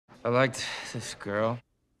I liked this girl.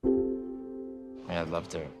 I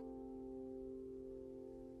loved her.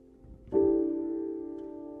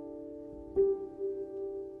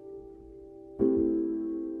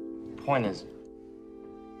 Point is,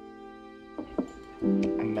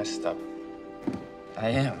 I messed up. I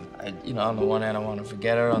am. On the one hand, I want to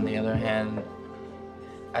forget her. On the other hand,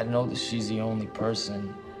 I know that she's the only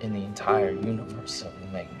person in the entire universe that will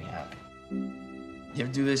make me happy. You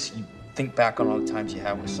ever do this? You think back on all the times you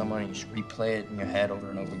had with someone, and you just replay it in your head over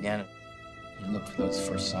and over again. You look for those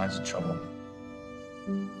first signs of trouble.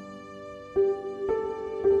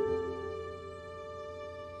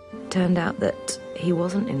 Turned out that he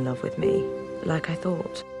wasn't in love with me, like I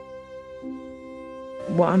thought.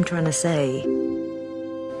 What I'm trying to say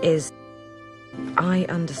is I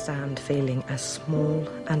understand feeling as small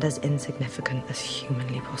and as insignificant as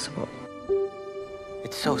humanly possible.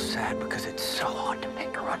 It's so sad because it's so hard to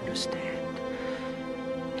make her understand.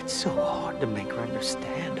 It's so hard to make her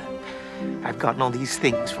understand. I've gotten all these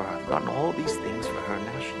things for her. I've gotten all these things for her.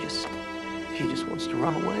 Now she just wants to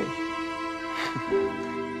run away.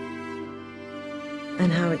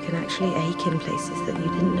 And how it can actually ache in places that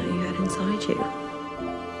you didn't know you had inside you.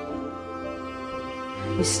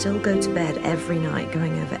 You still go to bed every night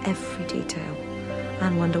going over every detail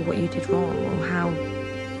and wonder what you did wrong or how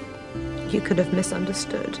you could have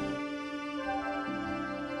misunderstood.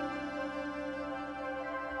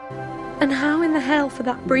 And how in the hell for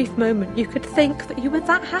that brief moment you could think that you were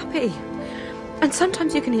that happy. And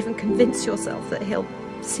sometimes you can even convince yourself that he'll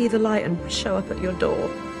see the light and show up at your door.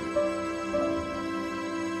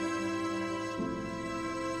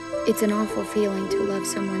 It's an awful feeling to love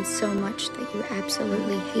someone so much that you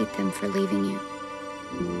absolutely hate them for leaving you.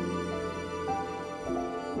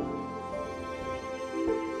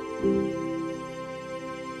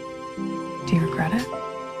 Do you regret it?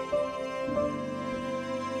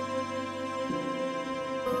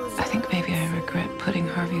 I think maybe I regret putting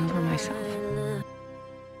Harvey over myself.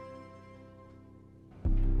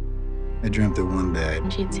 I dreamt that one day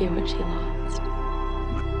She'd see what she lost.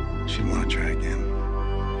 she'd want to try again.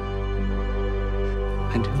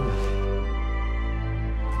 I do.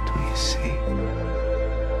 Don't you see?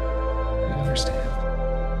 You understand?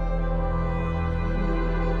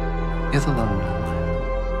 You're the love of my life.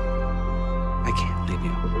 I can't leave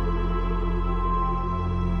you.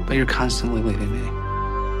 But you're constantly leaving me.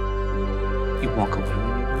 You walk away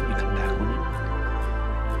when you want, you come back when you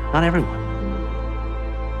want. Not everyone.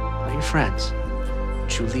 Not your friends.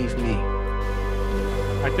 But you leave me.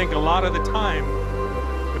 I think a lot of the time,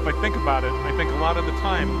 if I think about it, I think a lot of the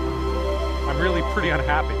time, I'm really pretty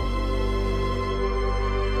unhappy.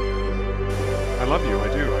 I love you, I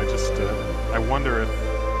do. I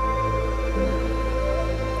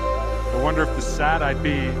wonder if the sad I'd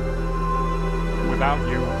be without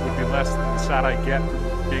you would be less than the sad I get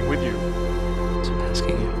being with you. So I'm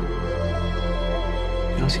asking you.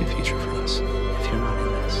 You don't see a future for us if you're not in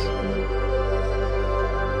this.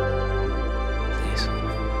 Please.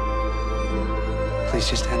 Please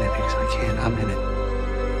just end it because I can't. I'm in it.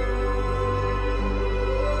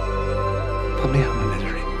 Put me out of my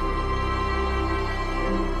misery.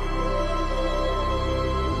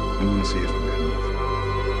 I want to see if I'm good enough.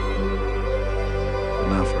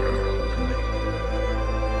 Not for her, for me.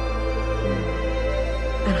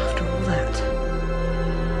 And after all that,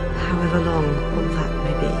 however long all that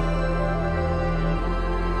may be,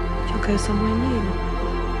 you'll go somewhere new.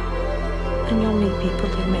 And you'll meet people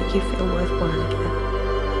who make you feel worthwhile again.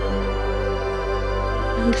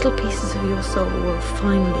 And little pieces of your soul will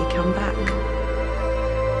finally come back.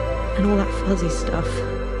 And all that fuzzy stuff,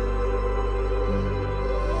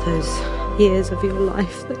 those years of your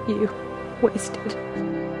life that you wasted,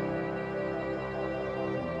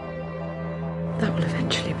 that will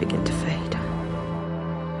eventually begin to fade.